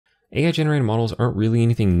AI generated models aren't really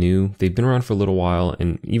anything new. They've been around for a little while,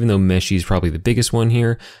 and even though Meshi is probably the biggest one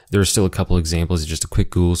here, there are still a couple examples. Just a quick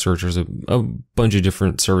Google search. There's a bunch of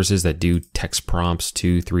different services that do text prompts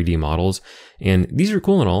to 3D models, and these are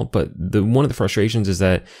cool and all, but one of the frustrations is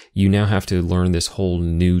that you now have to learn this whole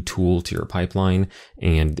new tool to your pipeline,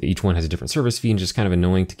 and each one has a different service fee, and just kind of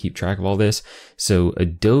annoying to keep track of all this. So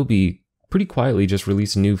Adobe pretty quietly just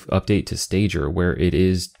released a new update to Stager where it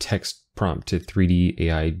is text prompt to 3D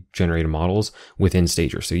AI generated models within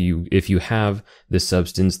Stager. So if you have the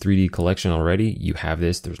Substance 3D collection already, you have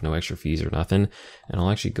this. There's no extra fees or nothing. And I'll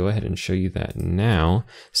actually go ahead and show you that now.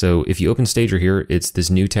 So if you open Stager here, it's this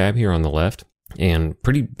new tab here on the left. And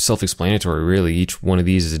pretty self-explanatory, really. Each one of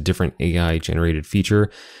these is a different AI generated feature.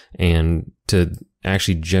 And to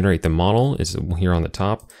actually generate the model is here on the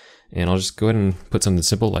top. And I'll just go ahead and put something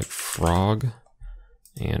simple like frog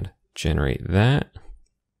and generate that.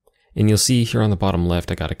 And you'll see here on the bottom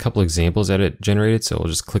left, I got a couple examples that it generated. So I'll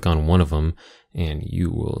just click on one of them and you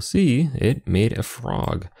will see it made a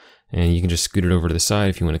frog. And you can just scoot it over to the side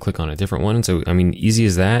if you want to click on a different one. So, I mean, easy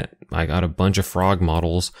as that. I got a bunch of frog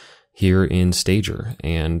models here in Stager.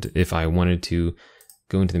 And if I wanted to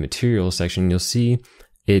go into the materials section, you'll see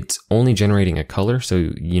it's only generating a color.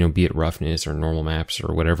 So, be it roughness or normal maps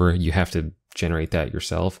or whatever, you have to generate that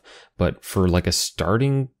yourself. But for like a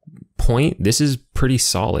starting point, this is pretty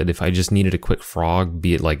solid. If I just needed a quick frog,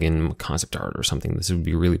 be it like in concept art or something, this would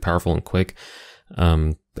be really powerful and quick.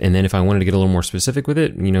 And then if I wanted to get a little more specific with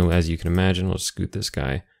it, as you can imagine, I'll just scoot this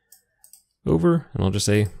guy over and I'll just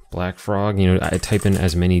say black frog. I type in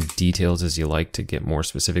as many details as you like to get more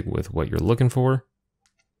specific with what you're looking for.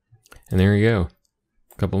 And there you go.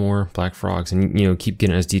 Couple more black frogs, and keep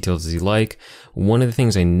getting as detailed as you like. One of the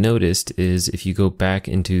things I noticed is if you go back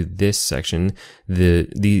into this section,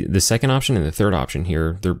 the second option and the third option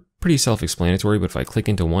here, they're pretty self-explanatory, but if I click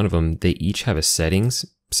into one of them, they each have a settings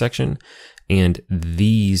section, and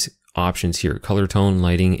these options here, color tone,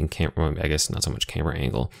 lighting, and camera, I guess not so much camera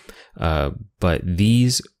angle, but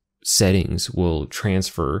these settings will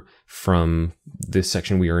transfer from this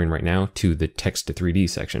section we are in right now to the text to 3D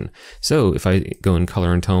section. So if I go in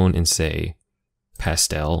color and tone and say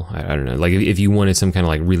pastel, I don't know, like if you wanted some kind of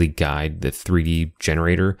like really guide the 3D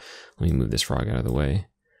generator, let me move this frog out of the way.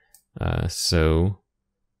 You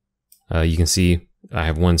can see I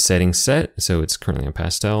have one setting set, so it's currently on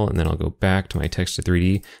pastel, and then I'll go back to my text to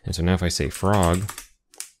 3D. And so now if I say frog,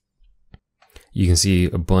 you can see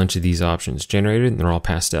a bunch of these options generated, and they're all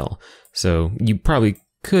pastel. So you probably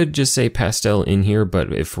could just say pastel in here,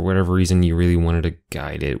 but if for whatever reason you really wanted to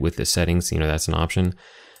guide it with the settings, that's an option.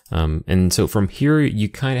 And so from here, you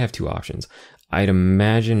kind of have two options. I'd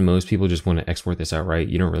imagine most people just want to export this outright.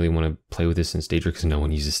 You don't really want to play with this in Stager because no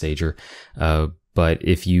one uses Stager. But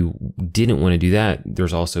if you didn't want to do that,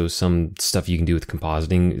 there's also some stuff you can do with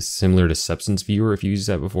compositing, similar to Substance Viewer if you used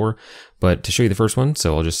that before. But to show you the first one,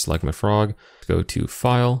 so I'll just select my frog, go to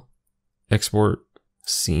File, Export,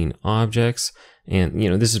 Scene Objects. And,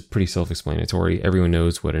 this is pretty self-explanatory. Everyone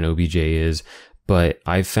knows what an OBJ is. But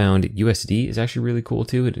I've found USD is actually really cool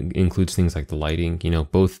too. It includes things like the lighting.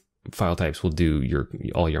 Both file types will do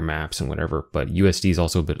all your maps and whatever, but USD is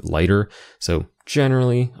also a bit lighter. So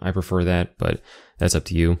generally I prefer that, but that's up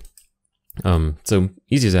to you. So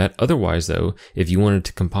easy as that. Otherwise though, if you wanted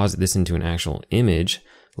to composite this into an actual image,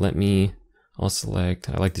 I'll select,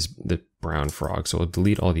 I like the brown frog. So I'll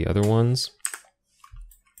delete all the other ones.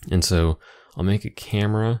 And so I'll make a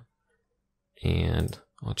camera and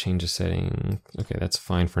I'll change the setting. Okay, that's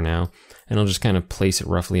fine for now. And I'll just kind of place it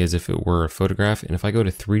roughly as if it were a photograph. And if I go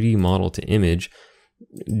to 3D model to image,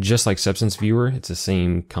 just like Substance Viewer, it's the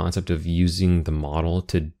same concept of using the model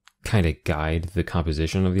to kind of guide the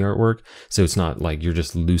composition of the artwork. So it's not like you're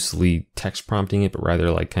just loosely text prompting it, but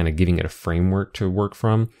rather like kind of giving it a framework to work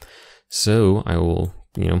from. So I will,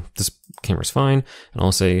 this camera's fine. And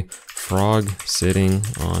I'll say frog sitting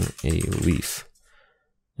on a leaf.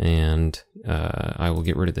 And I will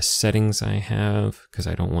get rid of the settings I have because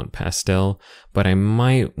I don't want pastel, but I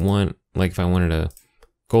might want, like if I wanted a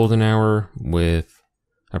golden hour with,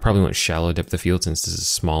 I probably want shallow depth of field since this is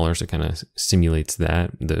smaller, so it kind of simulates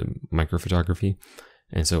that, the micro photography.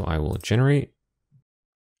 And so I will generate.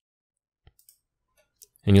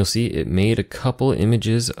 And you'll see it made a couple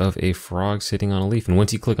images of a frog sitting on a leaf. And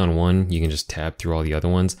once you click on one, you can just tab through all the other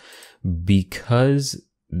ones. Because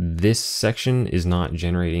this section is not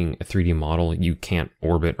generating a 3D model, you can't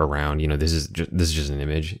orbit around, this is just an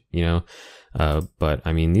image, but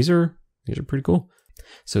I mean, these are pretty cool.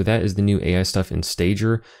 So that is the new AI stuff in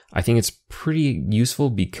Stager. I think it's pretty useful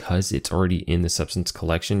because it's already in the Substance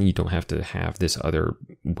collection. You don't have to have this other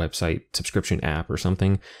website subscription app or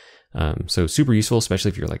something. So super useful, especially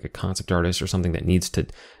if you're like a concept artist or something that needs to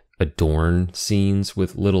adorn scenes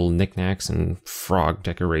with little knickknacks and frog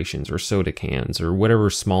decorations or soda cans or whatever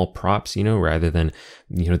small props, rather than,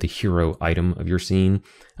 the hero item of your scene.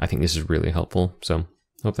 I think this is really helpful. So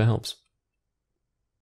hope that helps.